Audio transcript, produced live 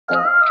Hey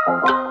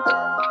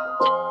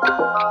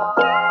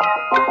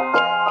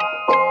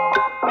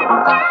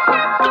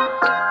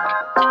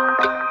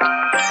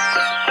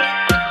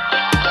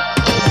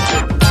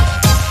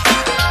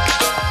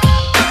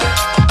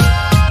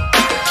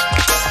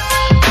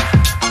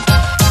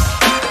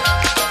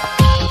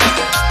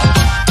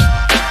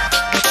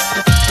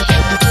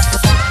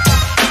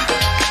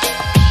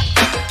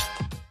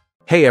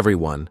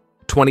everyone,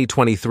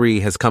 2023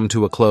 has come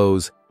to a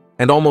close,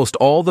 and almost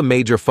all the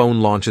major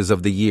phone launches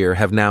of the year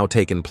have now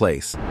taken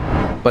place.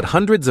 But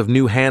hundreds of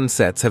new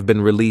handsets have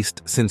been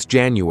released since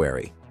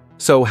January.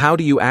 So how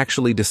do you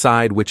actually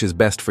decide which is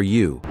best for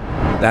you?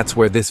 That's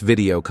where this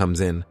video comes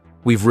in.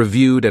 We've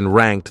reviewed and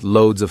ranked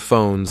loads of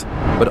phones,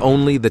 but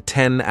only the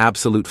 10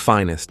 absolute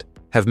finest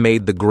have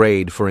made the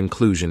grade for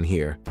inclusion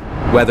here.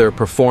 Whether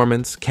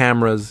performance,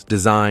 cameras,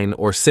 design,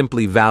 or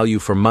simply value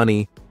for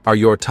money are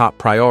your top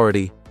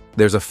priority,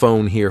 there's a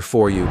phone here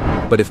for you.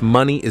 But if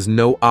money is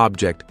no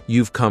object,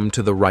 you've come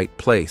to the right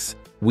place.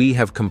 We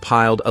have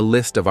compiled a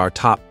list of our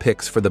top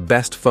picks for the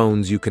best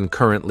phones you can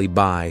currently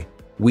buy.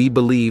 We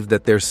believe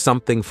that there's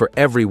something for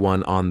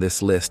everyone on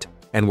this list,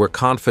 and we're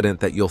confident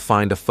that you'll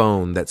find a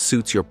phone that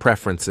suits your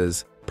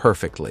preferences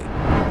perfectly.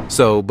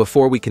 So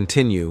before we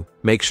continue,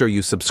 make sure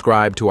you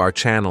subscribe to our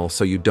channel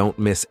so you don't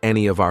miss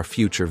any of our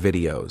future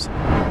videos.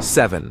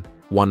 7.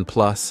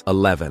 OnePlus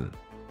 11.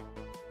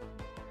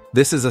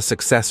 This is a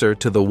successor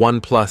to the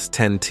OnePlus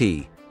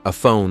 10T, a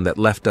phone that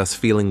left us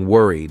feeling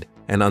worried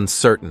and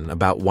uncertain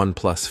about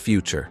OnePlus'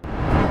 future.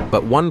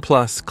 But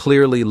OnePlus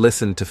clearly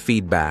listened to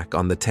feedback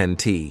on the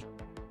 10T,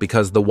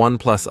 because the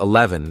OnePlus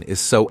 11 is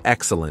so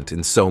excellent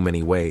in so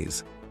many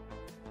ways.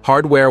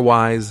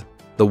 Hardware-wise,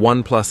 the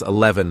OnePlus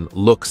 11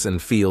 looks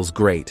and feels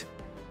great.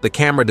 The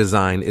camera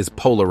design is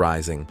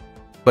polarizing,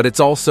 but it's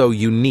also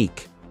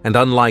unique and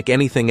unlike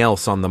anything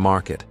else on the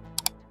market.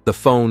 The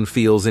phone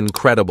feels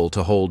incredible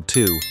to hold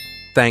too,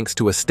 thanks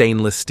to a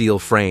stainless steel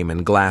frame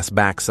and glass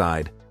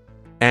backside.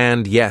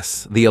 And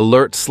yes, the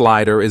alert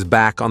slider is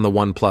back on the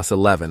OnePlus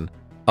 11,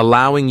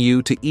 allowing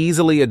you to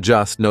easily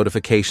adjust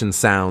notification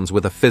sounds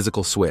with a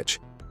physical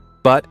switch.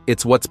 But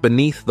it's what's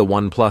beneath the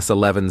OnePlus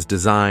 11's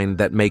design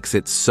that makes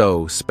it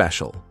so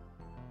special.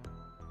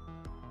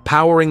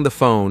 Powering the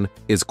phone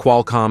is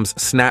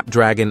Qualcomm's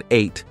Snapdragon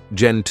 8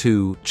 Gen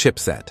 2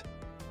 chipset.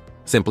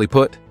 Simply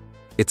put,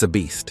 it's a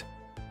beast.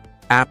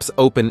 Apps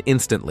open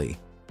instantly,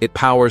 it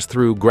powers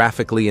through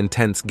graphically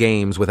intense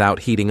games without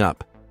heating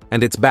up,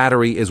 and its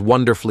battery is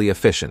wonderfully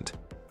efficient,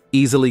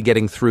 easily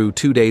getting through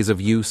 2 days of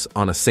use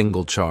on a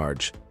single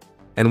charge.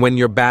 And when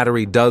your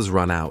battery does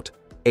run out,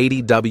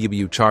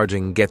 80W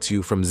charging gets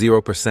you from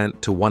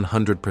 0% to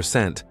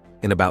 100%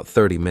 in about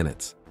 30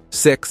 minutes.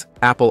 6.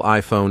 Apple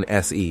iPhone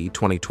SE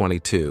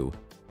 2022.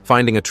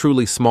 Finding a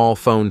truly small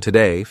phone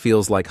today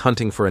feels like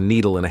hunting for a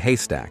needle in a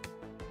haystack,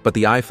 but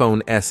the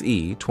iPhone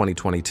SE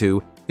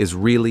 2022 is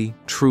really,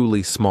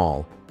 truly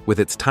small, with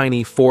its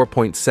tiny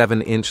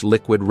 4.7-inch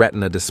liquid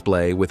retina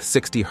display with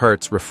 60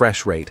 Hz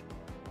refresh rate.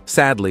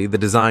 Sadly, the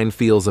design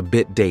feels a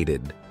bit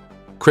dated,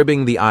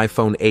 cribbing the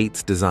iPhone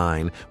 8's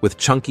design with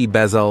chunky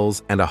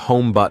bezels and a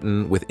home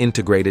button with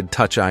integrated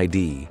Touch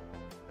ID.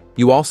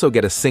 You also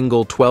get a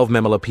single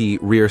 12-megapixel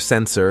rear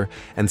sensor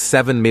and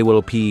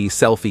 7-megapixel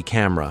selfie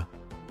camera,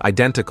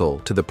 identical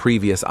to the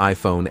previous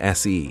iPhone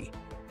SE.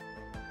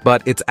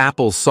 But it's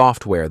Apple's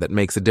software that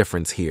makes a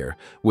difference here,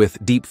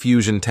 with Deep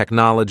Fusion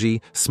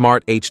technology,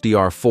 smart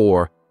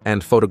HDR4,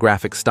 and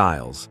photographic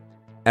styles,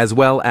 as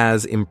well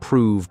as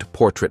improved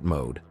portrait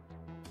mode.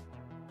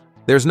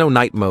 There's no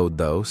night mode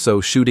though, so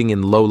shooting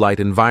in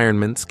low-light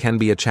environments can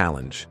be a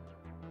challenge.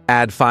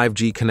 Add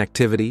 5G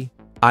connectivity,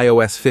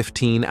 iOS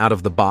 15 out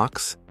of the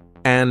box,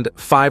 and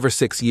 5 or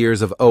 6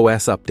 years of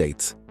OS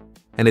updates,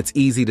 and it's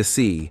easy to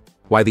see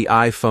why the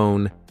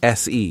iPhone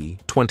SE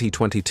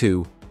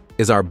 2022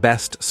 is our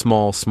best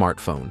small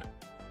smartphone.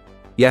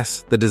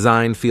 Yes, the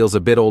design feels a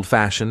bit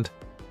old-fashioned.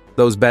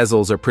 Those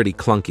bezels are pretty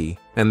clunky,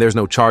 and there's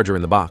no charger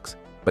in the box.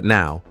 But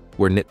now,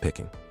 we're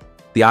nitpicking.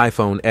 The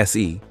iPhone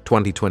SE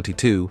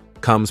 2022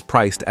 comes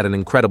priced at an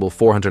incredible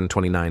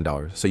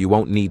 $429, so you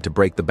won't need to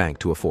break the bank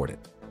to afford it.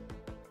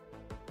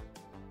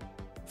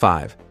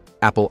 5.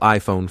 Apple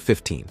iPhone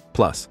 15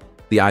 Plus.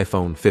 The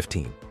iPhone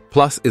 15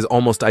 Plus is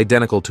almost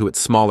identical to its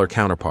smaller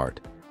counterpart,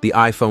 the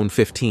iPhone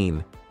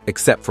 15,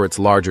 except for its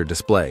larger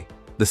display.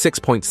 The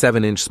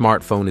 6.7-inch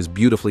smartphone is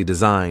beautifully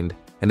designed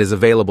and is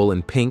available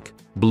in pink,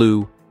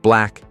 blue,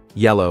 black,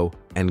 yellow,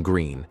 and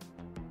green.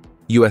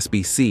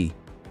 USB-C,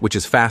 which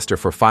is faster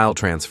for file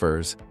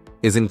transfers,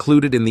 is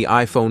included in the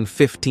iPhone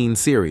 15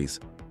 series,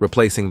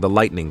 replacing the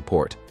Lightning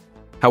port.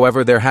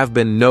 However, there have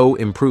been no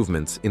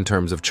improvements in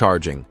terms of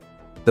charging.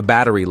 The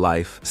battery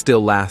life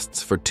still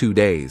lasts for 2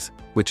 days,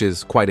 which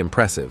is quite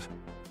impressive.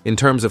 In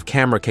terms of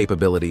camera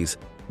capabilities,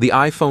 the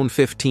iPhone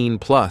 15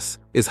 Plus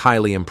is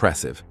highly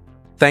impressive.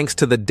 Thanks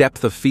to the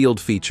depth of field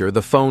feature,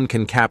 the phone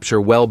can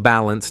capture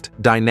well-balanced,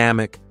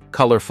 dynamic,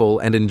 colorful,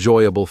 and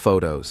enjoyable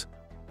photos.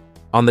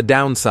 On the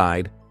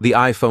downside, the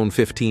iPhone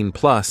 15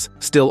 Plus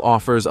still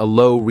offers a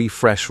low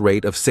refresh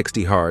rate of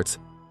 60 Hz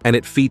and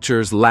it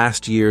features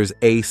last year's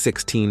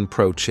A16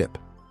 Pro chip.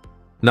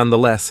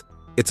 Nonetheless,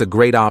 it's a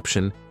great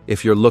option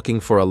if you're looking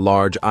for a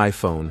large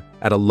iPhone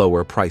at a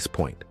lower price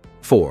point.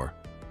 4.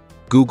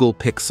 Google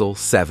Pixel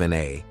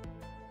 7a.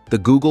 The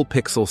Google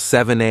Pixel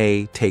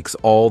 7a takes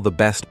all the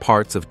best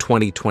parts of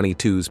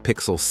 2022's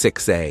Pixel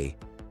 6a.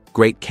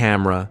 Great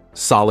camera,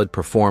 solid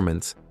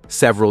performance,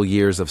 several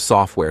years of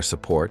software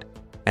support,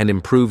 and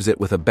improves it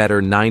with a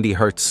better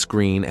 90Hz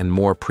screen and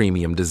more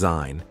premium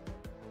design.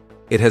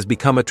 It has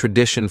become a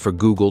tradition for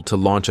Google to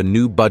launch a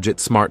new budget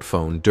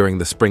smartphone during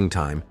the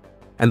springtime,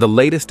 and the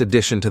latest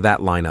addition to that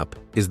lineup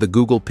is the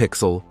Google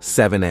Pixel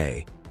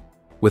 7a.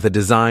 With a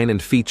design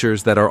and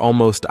features that are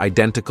almost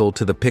identical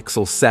to the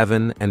Pixel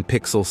 7 and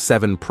Pixel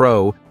 7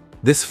 Pro,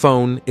 this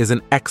phone is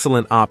an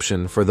excellent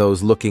option for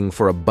those looking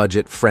for a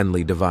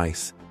budget-friendly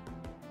device.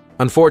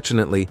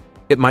 Unfortunately,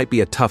 it might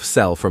be a tough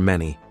sell for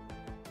many.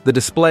 The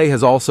display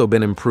has also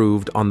been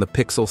improved on the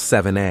Pixel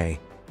 7a.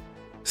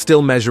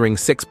 Still measuring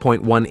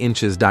 6.1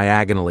 inches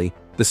diagonally,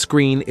 the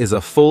screen is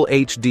a full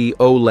HD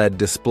OLED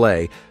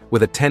display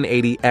with a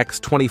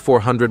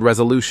 1080x2400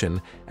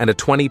 resolution and a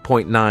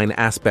 20.9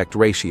 aspect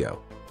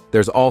ratio.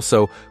 There's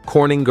also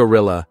Corning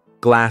Gorilla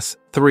Glass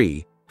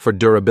 3 for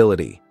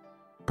durability.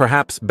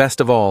 Perhaps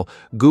best of all,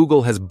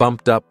 Google has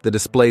bumped up the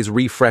display's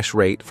refresh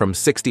rate from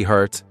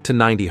 60Hz to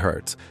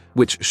 90Hz,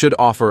 which should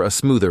offer a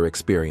smoother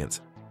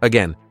experience.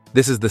 Again,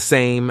 this is the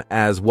same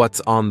as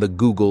what's on the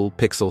Google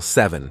Pixel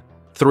 7.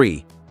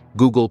 3.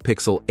 Google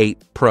Pixel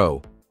 8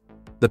 Pro.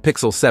 The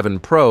Pixel 7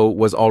 Pro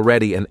was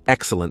already an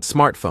excellent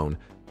smartphone,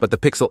 but the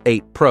Pixel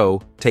 8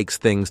 Pro takes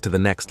things to the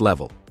next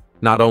level.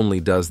 Not only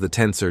does the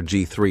Tensor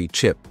G3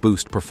 chip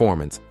boost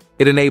performance,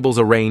 it enables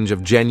a range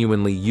of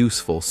genuinely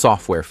useful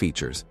software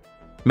features.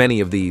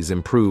 Many of these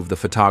improve the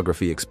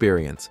photography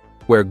experience,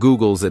 where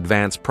Google's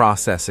advanced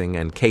processing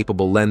and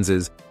capable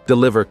lenses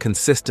deliver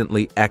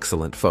consistently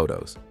excellent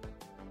photos.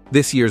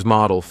 This year's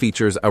model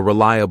features a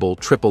reliable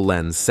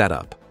triple-lens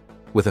setup,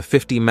 with a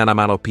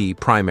 50-megapixel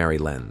primary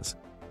lens,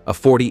 a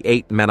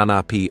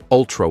 48-megapixel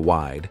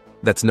ultra-wide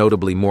that's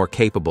notably more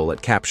capable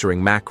at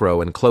capturing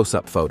macro and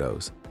close-up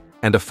photos,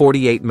 and a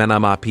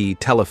 48-megapixel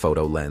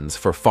telephoto lens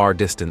for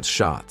far-distance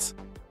shots.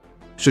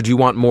 Should you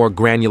want more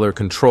granular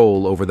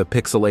control over the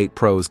Pixel 8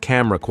 Pro's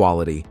camera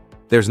quality,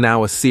 there's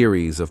now a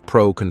series of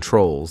Pro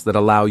controls that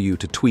allow you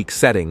to tweak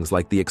settings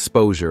like the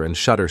exposure and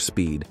shutter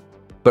speed,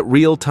 but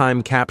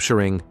real-time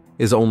capturing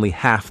is only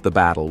half the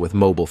battle with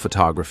mobile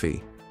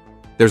photography.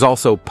 There's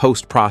also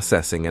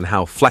post-processing and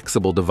how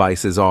flexible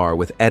devices are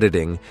with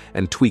editing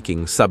and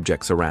tweaking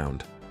subjects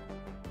around.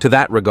 To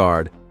that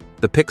regard,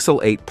 the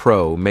Pixel 8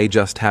 Pro may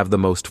just have the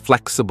most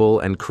flexible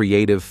and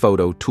creative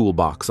photo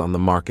toolbox on the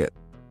market,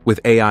 with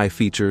AI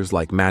features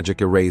like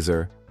Magic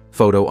Eraser,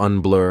 Photo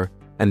Unblur,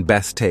 and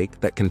Best Take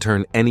that can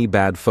turn any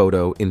bad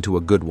photo into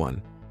a good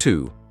one.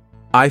 2.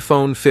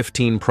 iPhone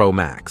 15 Pro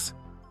Max.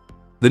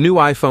 The new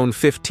iPhone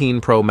 15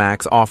 Pro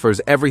Max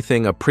offers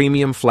everything a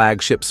premium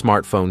flagship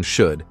smartphone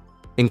should,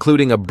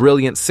 including a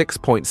brilliant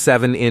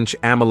 6.7-inch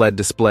AMOLED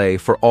display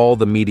for all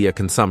the media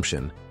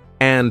consumption,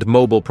 and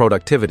mobile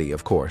productivity,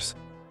 of course.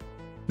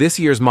 This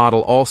year's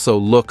model also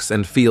looks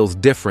and feels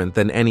different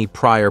than any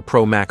prior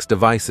Pro Max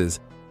devices,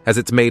 as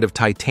it's made of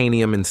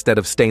titanium instead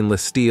of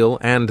stainless steel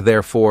and,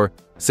 therefore,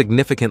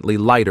 significantly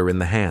lighter in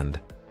the hand.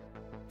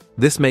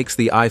 This makes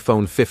the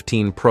iPhone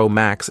 15 Pro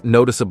Max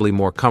noticeably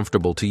more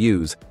comfortable to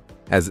use,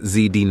 as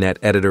ZDNet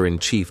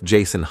editor-in-chief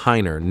Jason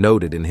Heiner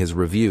noted in his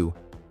review.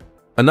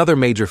 Another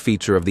major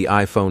feature of the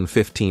iPhone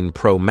 15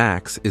 Pro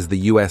Max is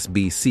the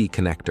USB-C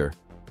connector,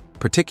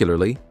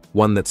 particularly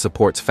one that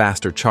supports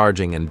faster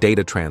charging and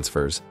data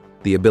transfers,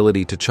 the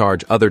ability to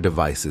charge other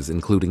devices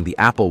including the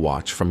Apple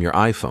Watch from your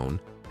iPhone,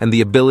 and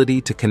the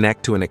ability to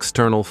connect to an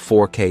external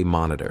 4K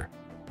monitor.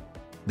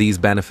 These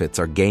benefits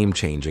are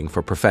game-changing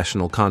for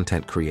professional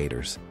content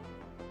creators.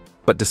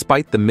 But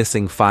despite the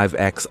missing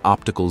 5x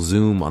optical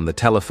zoom on the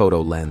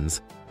telephoto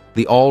lens,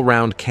 the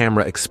all-round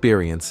camera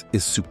experience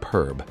is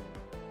superb.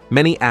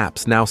 Many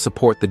apps now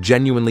support the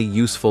genuinely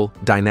useful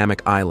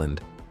Dynamic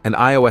Island, and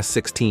iOS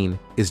 16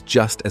 is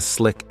just as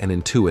slick and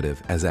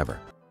intuitive as ever.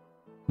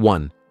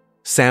 1.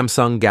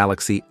 Samsung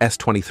Galaxy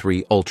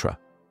S23 Ultra.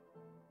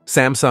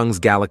 Samsung's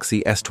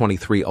Galaxy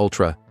S23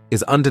 Ultra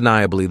is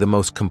undeniably the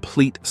most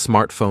complete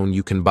smartphone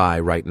you can buy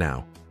right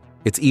now.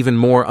 It's even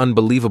more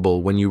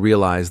unbelievable when you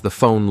realize the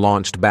phone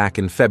launched back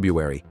in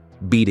February,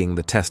 beating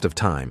the test of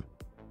time.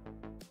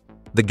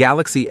 The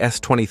Galaxy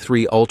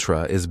S23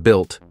 Ultra is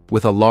built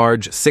with a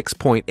large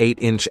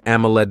 6.8-inch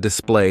AMOLED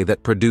display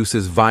that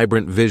produces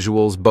vibrant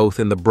visuals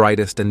both in the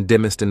brightest and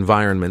dimmest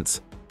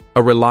environments,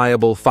 a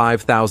reliable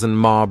 5000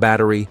 mAh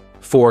battery,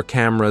 4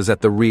 cameras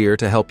at the rear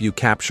to help you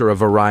capture a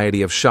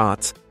variety of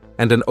shots,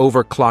 and an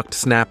overclocked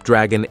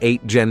Snapdragon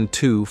 8 Gen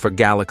 2 for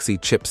Galaxy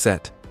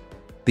chipset.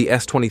 The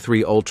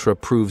S23 Ultra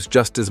proves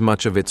just as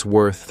much of its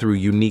worth through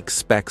unique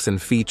specs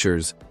and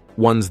features,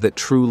 ones that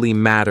truly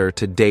matter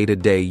to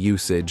day-to-day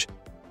usage.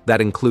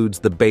 That includes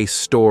the base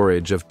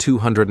storage of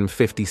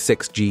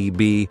 256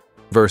 GB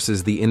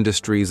versus the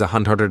industry's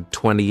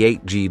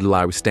 128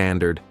 GB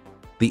standard,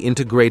 the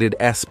integrated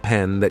S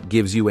Pen that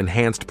gives you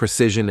enhanced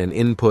precision and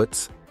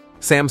inputs,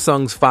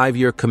 Samsung's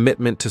 5-year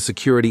commitment to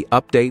security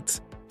updates,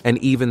 and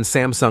even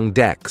Samsung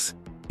DeX,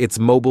 its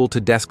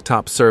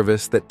mobile-to-desktop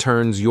service that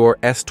turns your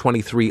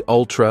S23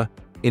 Ultra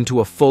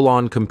into a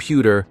full-on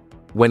computer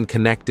when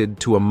connected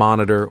to a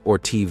monitor or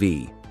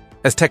TV.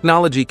 As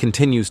technology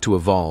continues to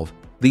evolve,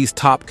 these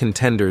top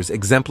contenders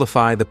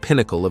exemplify the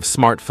pinnacle of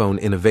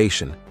smartphone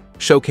innovation,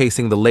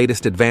 showcasing the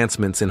latest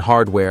advancements in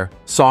hardware,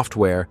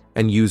 software,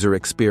 and user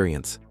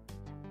experience.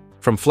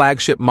 From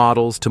flagship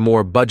models to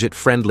more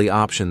budget-friendly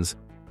options,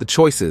 the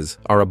choices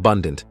are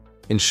abundant,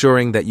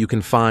 ensuring that you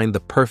can find the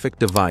perfect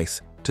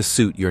device to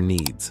suit your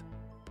needs.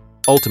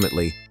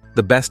 Ultimately,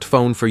 the best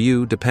phone for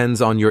you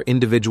depends on your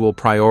individual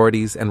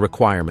priorities and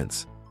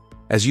requirements.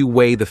 As you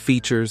weigh the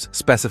features,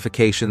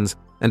 specifications,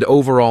 and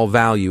overall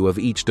value of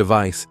each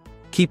device,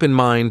 keep in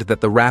mind that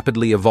the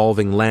rapidly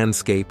evolving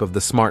landscape of the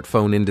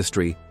smartphone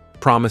industry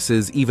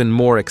promises even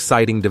more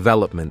exciting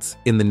developments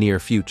in the near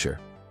future.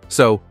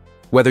 So,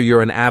 whether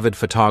you're an avid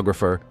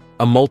photographer,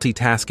 a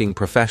multitasking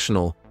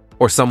professional,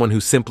 or someone who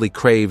simply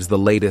craves the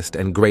latest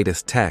and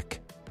greatest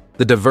tech,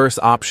 the diverse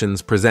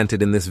options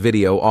presented in this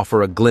video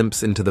offer a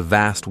glimpse into the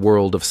vast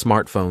world of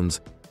smartphones,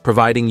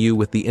 providing you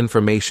with the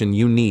information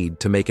you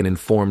need to make an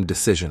informed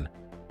decision.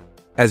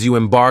 As you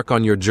embark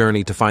on your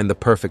journey to find the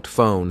perfect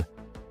phone,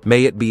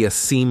 may it be a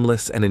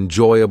seamless and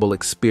enjoyable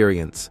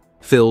experience,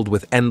 filled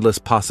with endless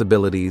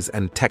possibilities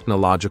and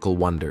technological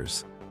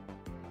wonders.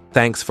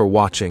 Thanks for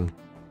watching,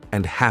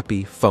 and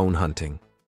happy phone hunting.